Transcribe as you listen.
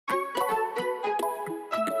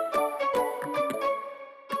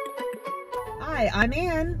Hi, I'm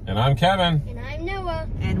Ann. And I'm Kevin. And I'm Noah.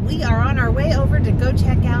 And we are on our way over to go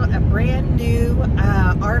check out a brand new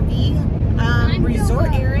RV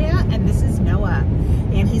resort area. And this is Noah.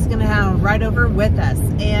 And he's going to ride over with us.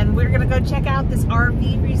 And we're going to go check out this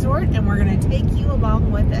RV resort. And we're going to take you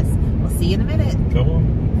along with us. We'll see you in a minute. Come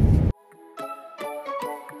on.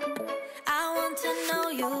 I want to know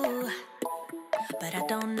you, but I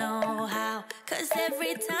don't know how. Cause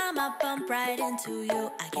every time I bump right into you,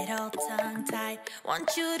 I get all tongue-tied.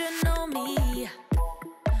 Want you to know me,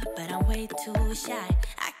 but I'm way too shy.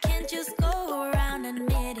 I can't just go around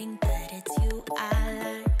admitting that it's you I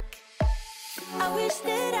like. I wish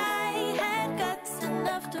that I had guts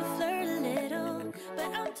enough to flirt a little,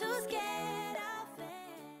 but I'm too scared I'll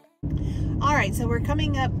fail. All right, so we're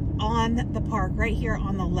coming up on the park right here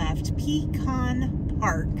on the left. Pecan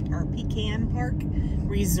Park, or Pecan Park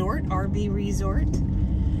Resort, RV Resort.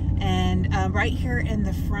 And right here in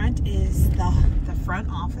the front is the front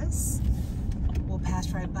office. We'll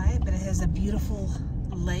pass right by it, but it has a beautiful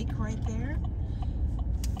lake right there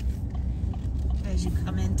as you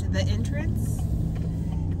come into the entrance.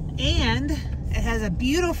 And it has a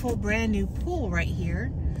beautiful brand new pool right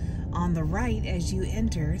here on the right as you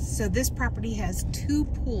enter. So this property has 2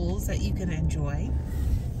 pools that you can enjoy.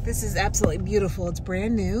 This is absolutely beautiful. It's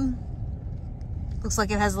brand new. Looks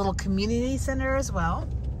like it has a little community center as well.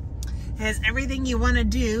 It has everything you want to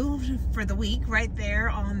do for the week right there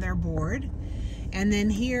on their board. And then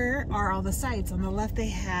here are all the sites. On the left they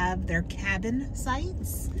have their cabin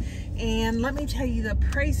sites. And let me tell you the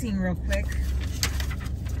pricing real quick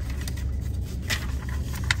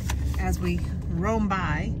as we roam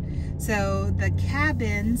by. So the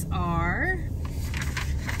cabins are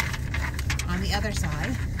on the other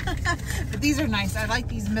side. But these are nice. I like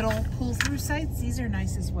these middle pull-through sites. These are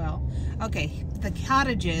nice as well. Okay, the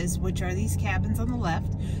cottages, which are these cabins on the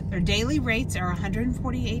left, their daily rates are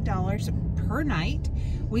 $148 per night.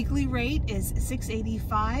 Weekly rate is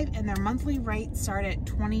 $685, and their monthly rates start at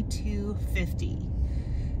 $22.50.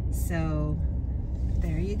 So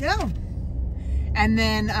there you go. And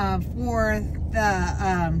then for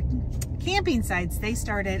the camping sites, they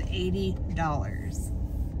start at $80.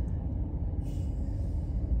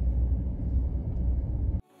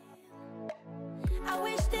 I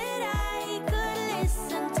wish that I could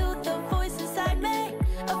listen to the voice inside me,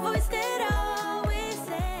 a voice that always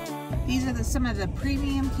says. These are some of the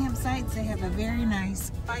premium campsites. They have a very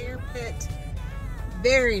nice fire pit.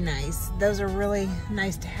 Very nice. Those are really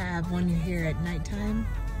nice to have when you're here at nighttime.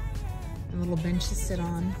 A little bench to sit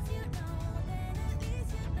on.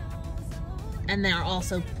 And there are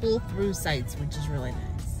also pull-through sites, which is really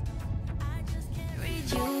nice. I just can't read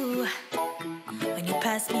you when you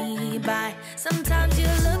pass me by. Sometimes you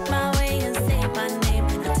look my way and say my name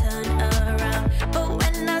when I turn around. But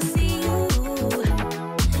when I see you,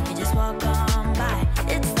 you just walk on by.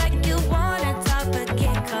 It's like you wanna talk but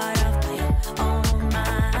get caught off by your own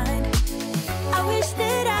mind. I wish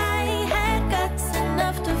that I had guts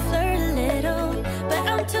enough to flirt a little, but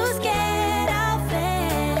I'm too scared I'll fail.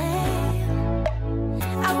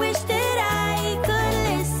 I wish that I could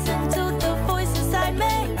listen to the voice inside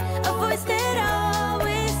me, a voice that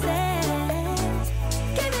always says,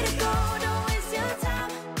 give it a go, don't waste your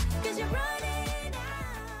time, 'cause you're running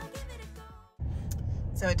out. Give it a go.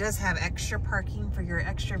 So it does have extra parking for your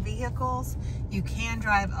extra vehicles. You can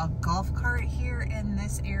drive a golf cart here in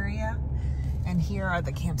this area. And here are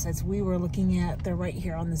the campsites we were looking at. They're right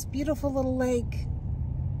here on this beautiful little lake.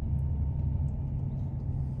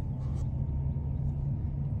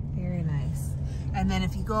 Very nice. And then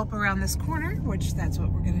if you go up around this corner, which that's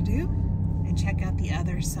what we're gonna do, and check out the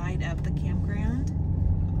other side of the campground.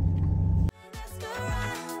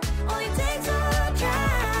 Only takes one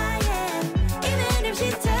try, yeah. Even if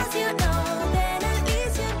she tells you no, then at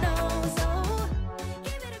least you know. So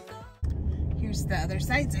give it a go. Here's the other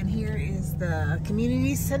sites, and here is the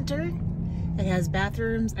community center. It has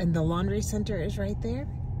bathrooms, and the laundry center is right there.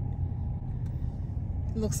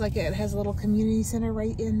 It looks like it has a little community center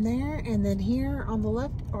right in there, and then here on the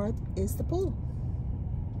left is the pool.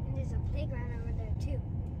 And there's a playground over there too.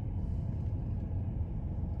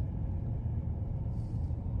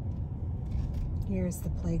 Here's the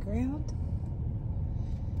playground.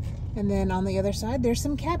 And then on the other side, there's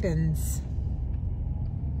some cabins.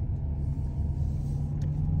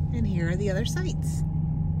 And here are the other sites.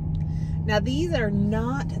 Now these are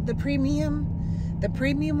not the premium. The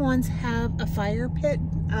premium ones have a fire pit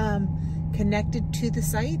connected to the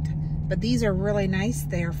site, but these are really nice.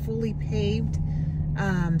 They are fully paved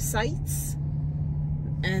sites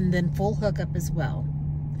and then full hookup as well.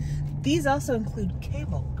 These also include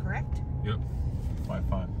cable, correct? Yep.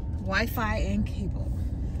 Wi-Fi. Wi-Fi and cable.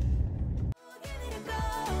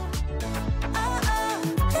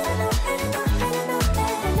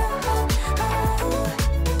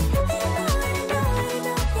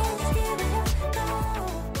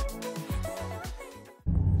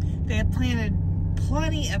 They have planted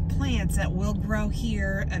plenty of plants that will grow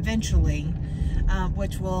here eventually,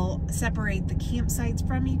 which will separate the campsites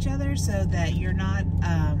from each other so that you're not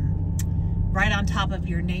right on top of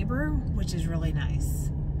your neighbor, which is really nice.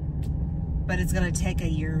 But it's going to take a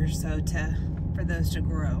year or so for those to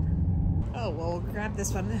grow. Oh, well, we'll grab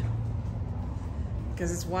this one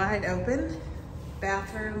because it's wide open.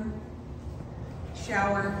 Bathroom,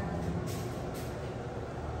 shower,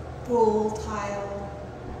 pool, tile.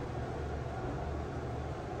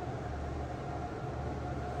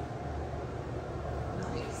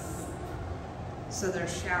 Nice. So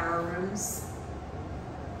there's shower rooms.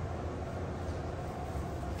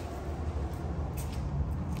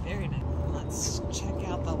 Very nice. Let's check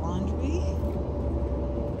out the laundry.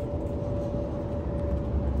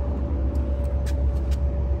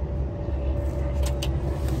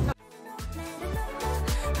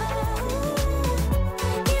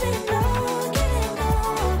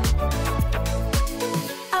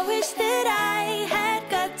 I wish that I had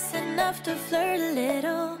guts enough to flirt a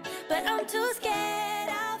little, but I'm too scared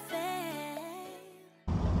I'll fail.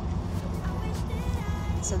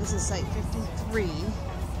 So this is site 53.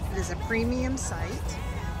 It is a premium site.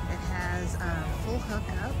 It has a full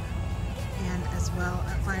hookup and as well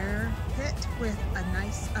a fire pit with a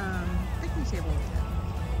nice picnic table with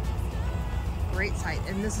it. Great site.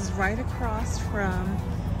 And this is right across from,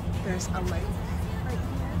 there's a lake right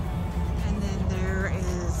here. And then there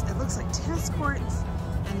is, it looks like tennis courts.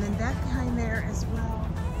 And then back behind there as well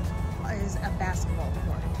is a basketball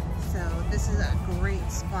court. So this is a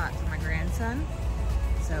great spot for my grandson.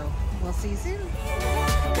 So we'll see you soon.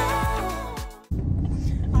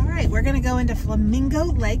 All right, we're gonna go into Flamingo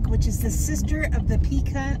Lake, which is the sister of the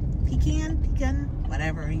Pecan,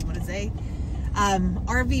 whatever you want to say,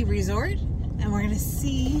 RV Resort, and we're gonna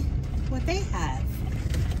see what they have.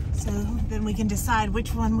 So then we can decide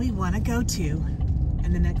which one we want to go to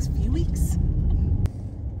in the next few weeks.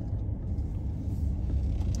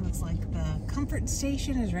 Looks like the comfort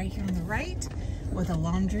station is right here on the right with a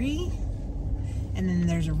laundry. And then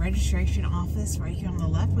there's a registration office right here on the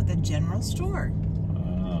left with a general store.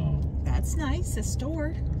 Oh. That's nice, a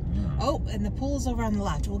store. Yeah. Oh, and the pool's over on the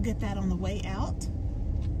left. We'll get that on the way out.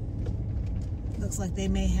 Looks like they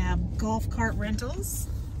may have golf cart rentals,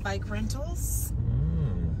 bike rentals.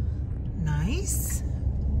 Nice.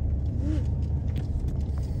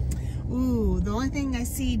 Ooh, the only thing I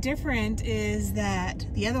see different is that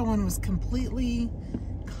the other one was completely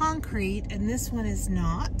concrete and this one is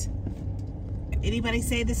not. Anybody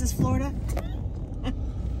say this is Florida?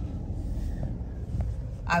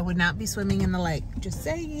 I would not be swimming in the lake. Just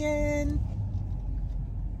saying.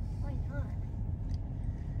 Why not?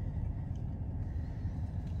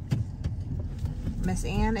 Miss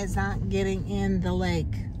Ann is not getting in the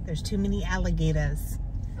lake. There's too many alligators.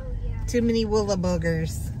 Oh, yeah. Too many willow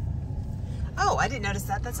boogers. Oh, I didn't notice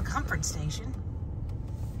that. That's a comfort station.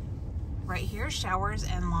 Right here, showers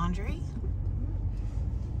and laundry.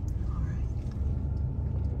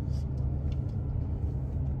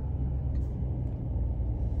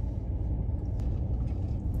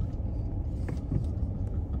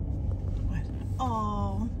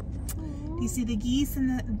 Oh, do you see the geese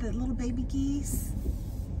and the little baby geese?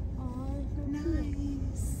 Oh,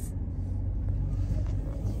 Nice.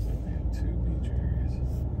 They have 2 beach areas.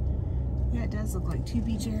 Yeah, it does look like 2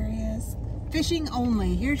 beach areas. Fishing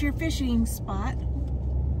only. Here's your fishing spot.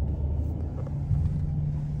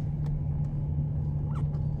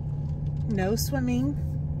 No swimming.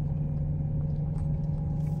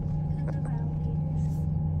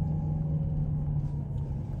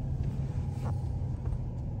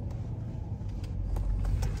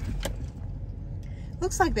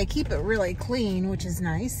 Looks like they keep it really clean, which is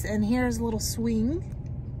nice. And here's a little swing.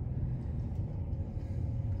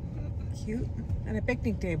 Cute. And a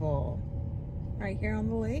picnic table right here on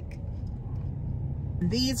the lake.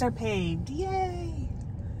 These are paved. Yay!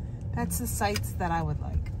 That's the sites that I would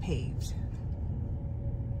like paved.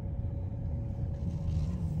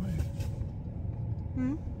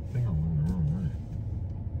 Hmm? I think I'm going the wrong way.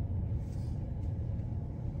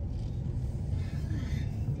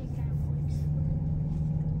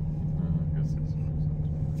 I guess this makes sense.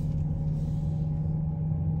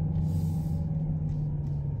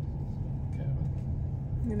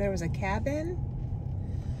 Cabin. And there was a cabin.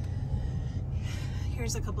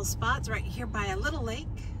 Here's a couple spots right here by a little lake.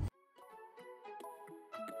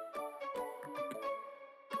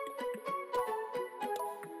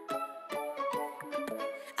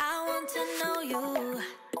 know you,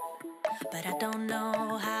 but I don't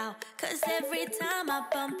know how. 'Cause every time I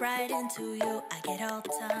bump right into you, I get all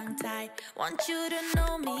tongue-tied. Want you to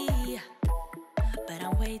know me, but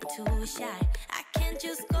I'm way too shy. I can't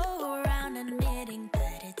just go around admitting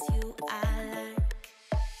that it's you I like.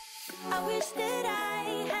 I wish that I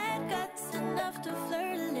had guts enough to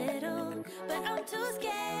flirt a little, but I'm too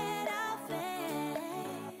scared I'll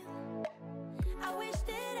fail. I wish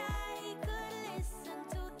that I could listen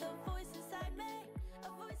to the voice inside me, a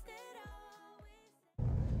voice that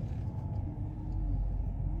always...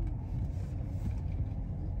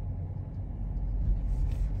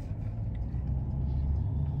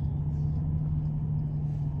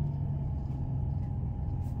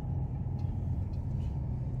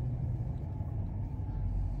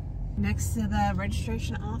 Next to the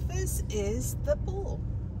registration office is the pool.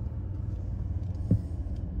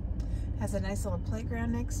 Has a nice little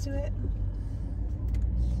playground next to it.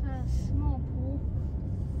 It's a small pool.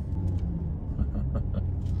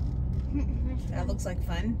 That looks like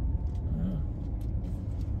fun.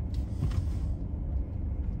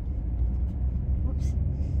 Whoops.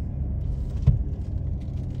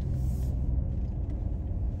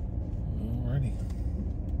 Alrighty.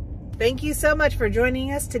 Thank you so much for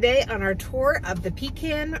joining us today on our tour of the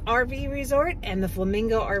Pecan RV Resort and the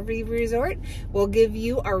Flamingo RV Resort. We'll give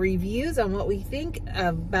you our reviews on what we think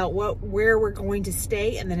about where we're going to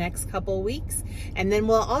stay in the next couple weeks. And then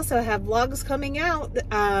we'll also have vlogs coming out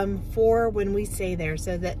for when we stay there,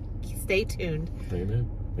 so that stay tuned. Amen.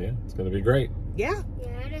 Yeah, it's going to be great. Yeah, Yeah,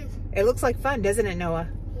 it is. it looks like fun, doesn't it, Noah?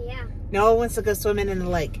 Yeah. Noah wants to go swimming in the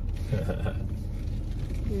lake.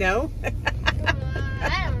 No?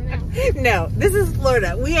 I don't know. No, this is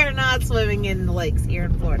Florida. We are not swimming in the lakes here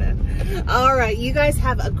in Florida. All right, you guys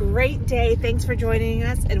have a great day. Thanks for joining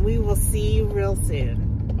us, and we will see you real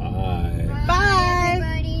soon. Bye. Bye.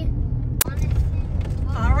 Everybody.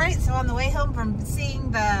 All right, so on the way home from seeing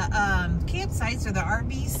the campsites or the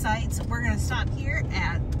RV sites, we're going to stop here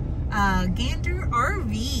at Gander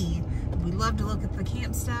RV. We love to look at the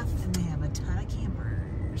camp stuff, and they have a ton of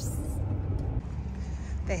campers.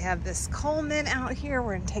 They have this Coleman out here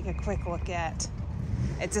we're going to take a quick look at.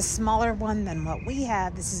 It's a smaller one than what we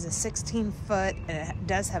have. This is a 16-foot, and it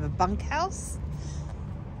does have a bunkhouse.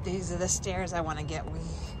 These are the stairs I want to get. We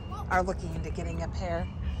are looking into getting up here.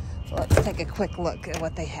 So let's take a quick look at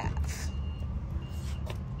what they have.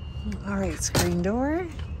 All right, screen door.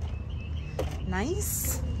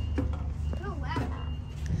 Nice. Oh, wow.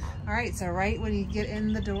 All right, so right when you get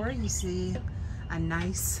in the door, you see a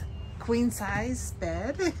nice queen size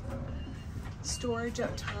bed, storage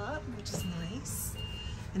up top, which is nice.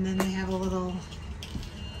 And then they have a little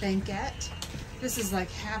banquette. This is like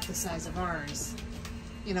half the size of ours.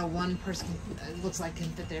 You know, one person, it looks like, can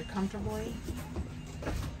fit there comfortably.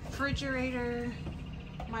 Refrigerator,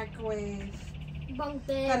 microwave. Bunk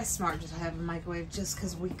That bed. is smart to have a microwave just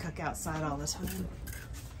because we cook outside all the time.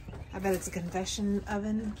 I bet it's a convection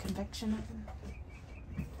oven.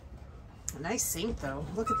 A nice sink though.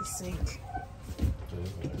 Look at the sink.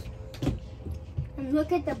 And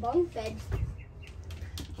look at the bunk bed.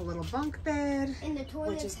 A little bunk bed. And the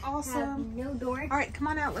toilets Which is have awesome. no door. All right, come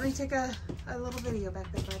on out. Let me take a little video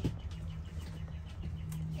back there, bud.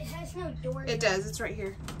 It has no door. It does. It's right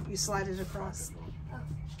here. You slide it across.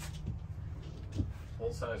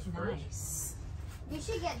 Full size fridge. Nice. You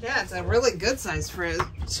should get Yeah, it's a really good size fridge.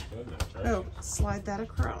 Goodness Oh, gracious. slide that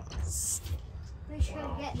across. We should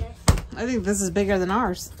get this. I think this is bigger than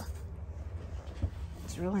ours.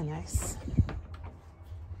 It's really nice.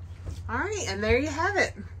 All right, and there you have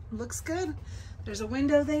it. Looks good. There's a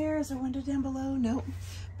window there. Is there a window down below? Nope.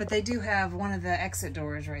 But they do have one of the exit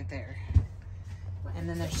doors right there. And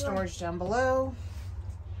then there's storage down below.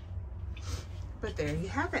 But there you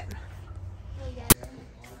have it.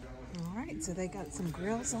 All right, so they got some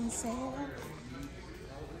grills on sale.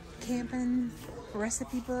 Camping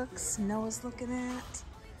recipe books Noah's looking at.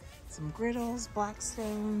 Some griddles,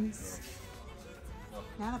 Blackstones.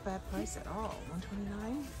 Not a bad price at all.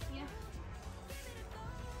 $129. Yeah.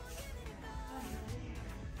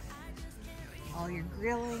 All your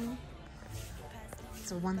grilling.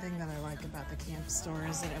 So one thing that I like about the camp store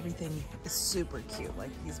is that everything is super cute, like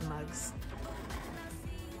these mugs.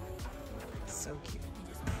 So cute.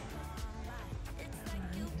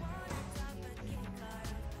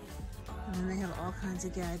 And then they have all kinds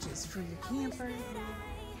of gadgets for your camper.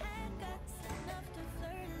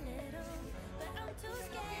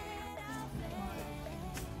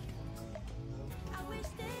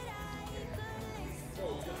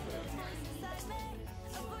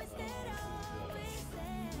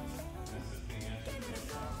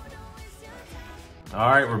 All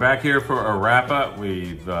right, we're back here for a wrap up.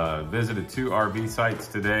 We've visited 2 RV sites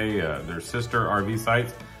today. They're sister RV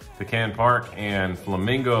sites, Pecan Park and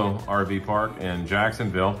Flamingo RV Park in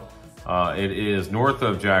Jacksonville. It is north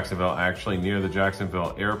of Jacksonville, actually near the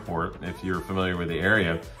Jacksonville airport, if you're familiar with the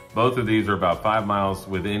area. Both of these are about 5 miles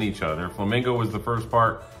within each other. Flamingo was the first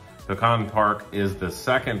park. Pecan Park is the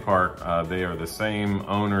second park. They are the same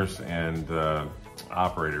owners and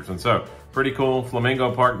operators. And so, pretty cool.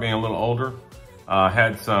 Flamingo Park being a little older.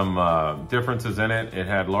 Had some differences in it. It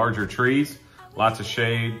had larger trees, lots of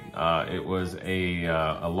shade. It was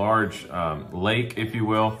a large lake, if you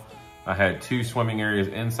will. I had 2 swimming areas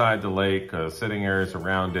inside the lake, sitting areas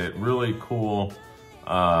around it. Really cool,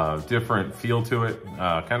 different feel to it.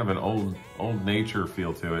 Kind of an old nature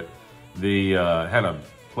feel to it. The had a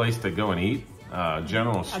place to go and eat,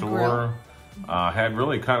 general store. Had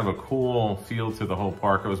really kind of a cool feel to the whole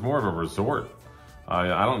park. It was more of a resort.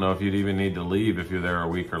 I don't know if you'd even need to leave if you're there a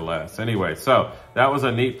week or less. Anyway, so that was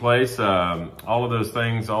a neat place. All of those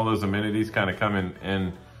things, all those amenities kind of come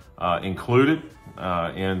in included.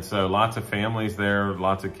 And so lots of families there,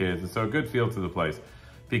 lots of kids. And so a good feel to the place.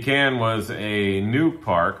 Pecan was a new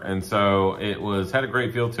park. And so it had a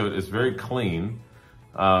great feel to it. It's very clean.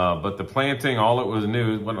 But the planting, all it was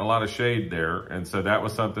new, wasn't a lot of shade there. And so that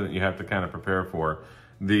was something that you have to kind of prepare for.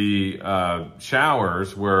 The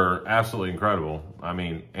showers were absolutely incredible. I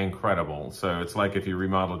mean, incredible. So it's like if you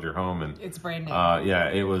remodeled your home and it's brand new.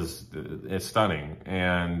 Yeah, it's stunning.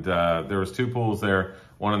 And there was 2 pools there,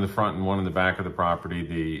 one in the front and one in the back of the property.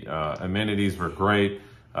 The amenities were great.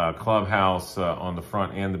 Clubhouse on the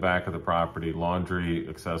front and the back of the property, laundry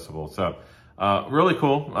accessible. So really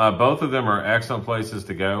cool. Both of them are excellent places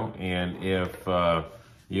to go. And if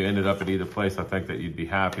you ended up at either place, I think that you'd be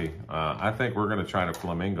happy. I think we're going to try to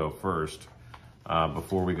Flamingo first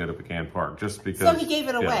before we go to Pecan Park, just because. So he gave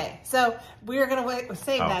it away. So we're going to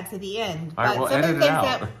save that to the end. All right, well, edit it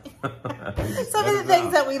out. Some of the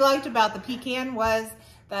things that we liked about the Pecan was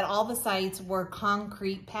that all the sites were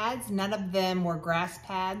concrete pads. None of them were grass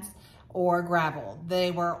pads or gravel.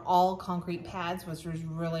 They were all concrete pads, which was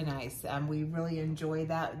really nice. We really enjoy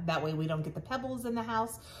that. That way we don't get the pebbles in the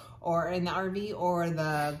house or in the RV or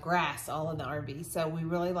the grass all in the RV. So we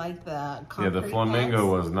really like the concrete the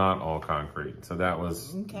Flamingo pads. was not all concrete. So that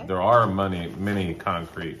was, okay. There are many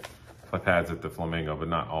concrete pads at the Flamingo, but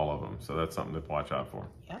not all of them. So that's something to watch out for.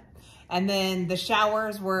 Yep. And then the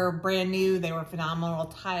showers were brand new. They were phenomenal,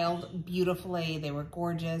 tiled beautifully. They were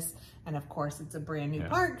gorgeous. And of course, it's a brand new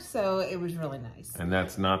park, so it was really nice. And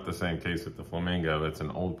that's not the same case at the Flamingo. It's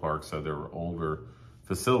an old park, so there were older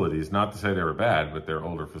facilities. Not to say they were bad, but they're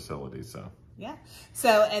older facilities. So yeah.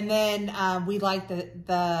 So and then we liked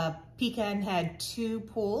the Pecan had 2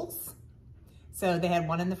 pools. So they had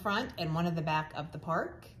one in the front and one in the back of the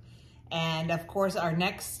park. And of course, our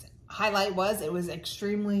next highlight was it was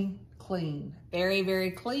extremely clean, very, very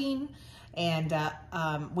clean. And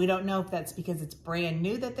we don't know if that's because it's brand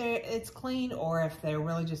new that it's clean or if they're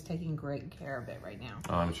really just taking great care of it right now.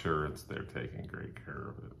 I'm sure they're taking great care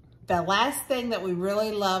of it. The last thing that we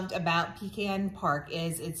really loved about Pecan Park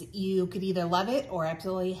is you could either love it or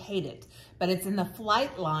absolutely hate it, but it's in the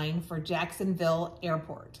flight line for Jacksonville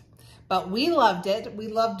Airport. But we loved it. We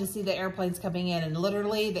loved to see the airplanes coming in, and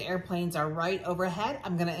literally the airplanes are right overhead.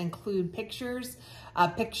 I'm gonna include pictures, a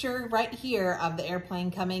picture right here of the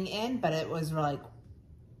airplane coming in, but it was like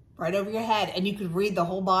right over your head, and you could read the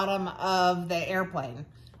whole bottom of the airplane.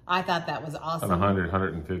 I thought that was awesome.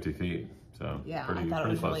 150 feet. So yeah, I thought it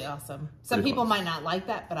was really awesome. Some pretty people close. might not like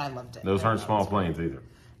that, but I loved it. Those aren't small planes either.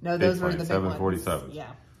 No, those were the big ones. 747s.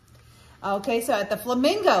 Yeah. Okay, so at the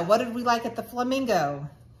Flamingo, what did we like at the Flamingo?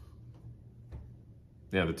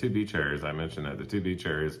 Yeah, the 2 beach areas, I mentioned that. The 2 beach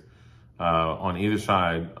areas on either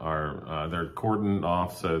side are, they're cordoned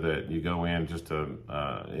off so that you go in just to,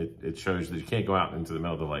 it shows that you can't go out into the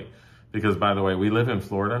middle of the lake. Because, by the way, we live in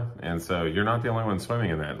Florida, and so you're not the only one swimming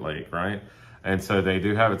in that lake, right? And so they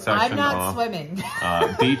do have it sectioned off. I'm not swimming.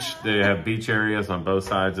 They have beach areas on both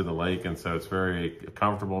sides of the lake, and so it's very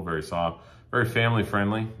comfortable, very soft, very family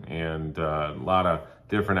friendly, and a lot of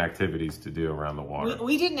different activities to do around the water.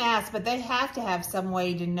 We didn't ask, but they have to have some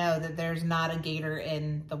way to know that there's not a gator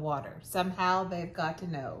in the water. Somehow they've got to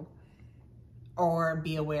know or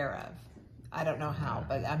be aware of. I don't know how,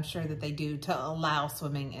 but I'm sure that they do to allow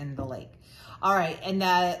swimming in the lake. All right, and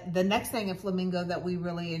the next thing at Flamingo that we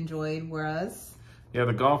really enjoyed was? Yeah,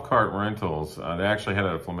 the golf cart rentals. They actually had it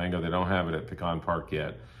at Flamingo. They don't have it at Pecan Park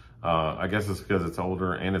yet. I guess it's because it's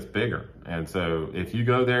older and it's bigger. And so if you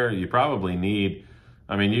go there, you probably need,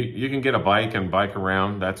 I mean, you can get a bike and bike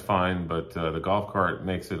around, that's fine, but the golf cart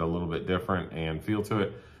makes it a little bit different and feel to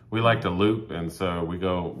it. we like to loop, and so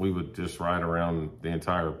we would just ride around the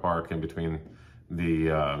entire park in between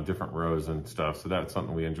the different rows and stuff. So that's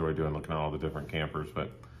something we enjoy doing, looking at all the different campers.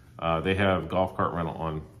 But they have golf cart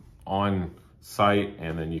rental on site,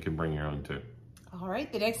 and then you can bring your own too. All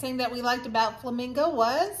right, the next thing that we liked about Flamingo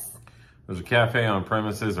was? There's a cafe on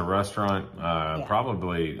premises, a restaurant.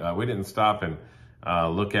 Probably, we didn't stop and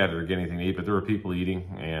look at it or get anything to eat, but there were people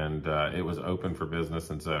eating, and it was open for business.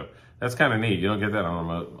 And so that's kind of neat. You don't get that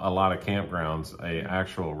on a lot of campgrounds, a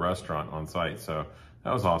actual restaurant on site. So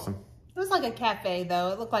that was awesome. It was like a cafe, though.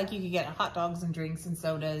 It looked like you could get hot dogs and drinks and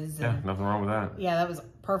sodas. Yeah, nothing wrong with that. Yeah, that was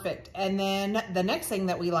perfect. And then the next thing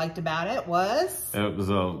that we liked about it was? It was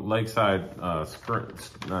a lakeside,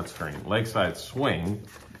 lakeside swing.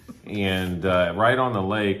 And right on the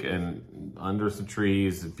lake and under some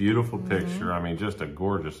trees, beautiful picture. I mean, just a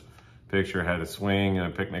gorgeous picture. Had a swing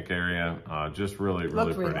and a picnic area. Just really, really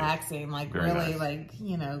looked pretty. Relaxing, like Very really nice. like,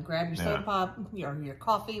 you know, grab your soda pop, your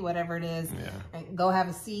coffee, whatever it is, and go have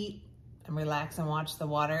a seat and relax and watch the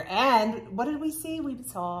water. And what did we see? We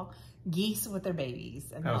saw geese with their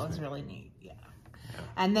babies, and that was really neat. Yeah.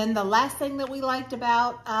 And then the last thing that we liked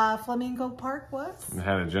about Flamingo Park was? It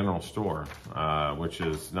had a general store, which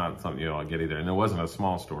is not something you'll get either. And it wasn't a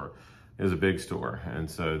small store. It was a big store. And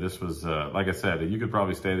so this was, like I said, you could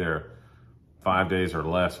probably stay there 5 days or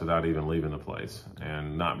less without even leaving the place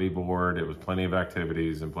and not be bored. It was plenty of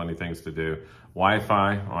activities and plenty of things to do.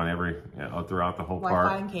 Wi-Fi on throughout the whole park.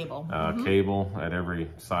 Wi-Fi and cable. Cable at every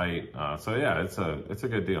site. So yeah, it's a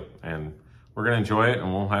good deal. And we're going to enjoy it,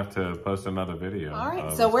 and we'll have to post another video. All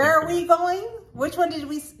right, so where are we going? Which one did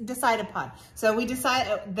we decide upon? So we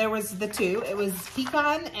decided, there was the two. It was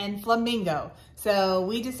Pecan and Flamingo. So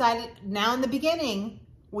we decided now in the beginning,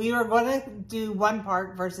 we were going to do one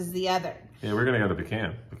park versus the other. Yeah, we're going to go to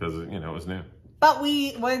Pecan because, you know, it was new. But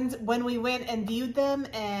when we went and viewed them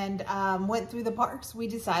and went through the parks, we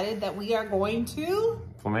decided that we are going to...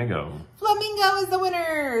 Flamingo. Flamingo is the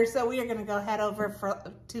winner. So we are going to go head over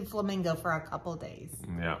to Flamingo for a couple days.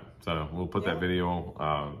 Yeah, so we'll put that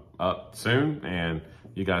video up soon, and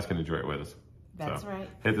you guys can enjoy it with us. That's right.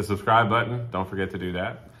 Hit the subscribe button. Don't forget to do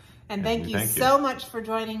that. And thank you so much for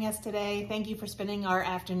joining us today. Thank you for spending our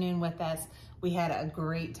afternoon with us. We had a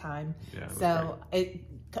great time. Yeah, so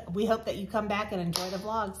we hope that you come back and enjoy the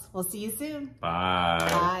vlogs. We'll see you soon. Bye.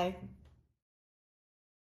 Bye.